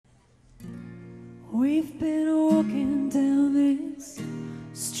We've been walking down this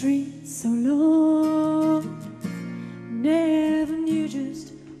street so long, never knew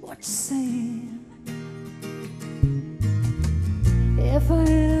just what to say. If I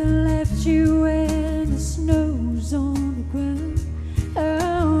had left you when the snow's on the ground,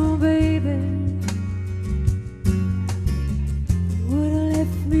 oh baby, you would have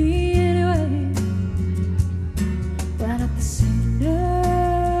left me anyway. But not the same, no.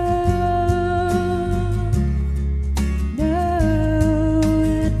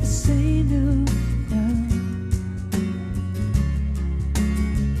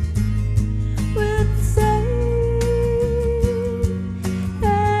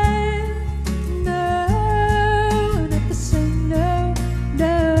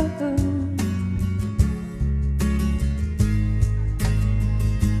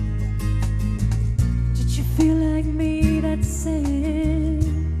 Feel like me, that's sand,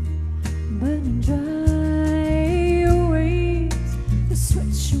 burning dry your waves, to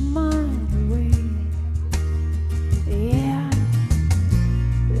switch your mind away. Yeah,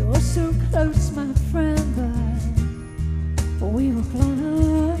 we were so close, my friend, but we were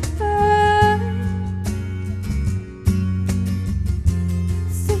blind,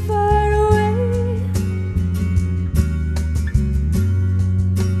 so far away.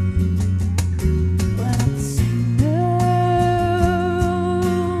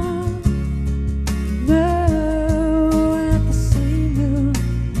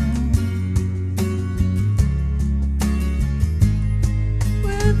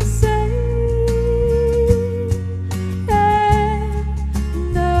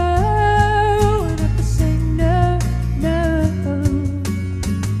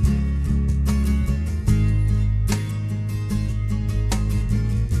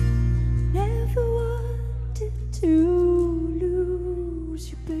 To lose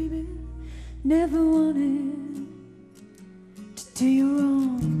you, baby. Never wanted to do you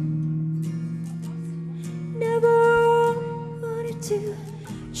wrong. Never wanted to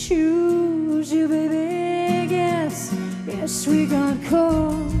choose you, baby. Yes, yes, we got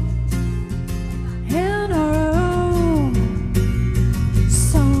caught in our own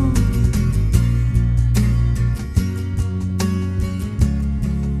song.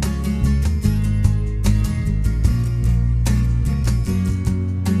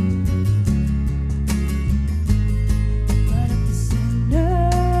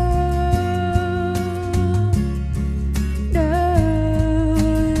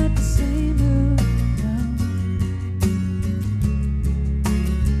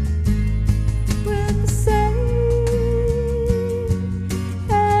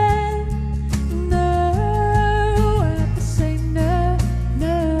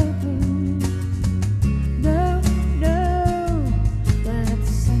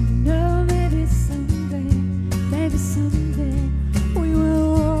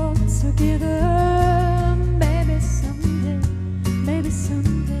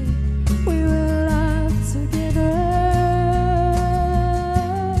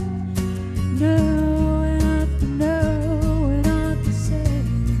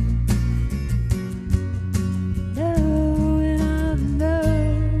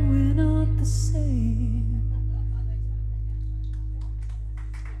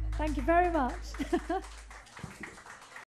 Thank you very much.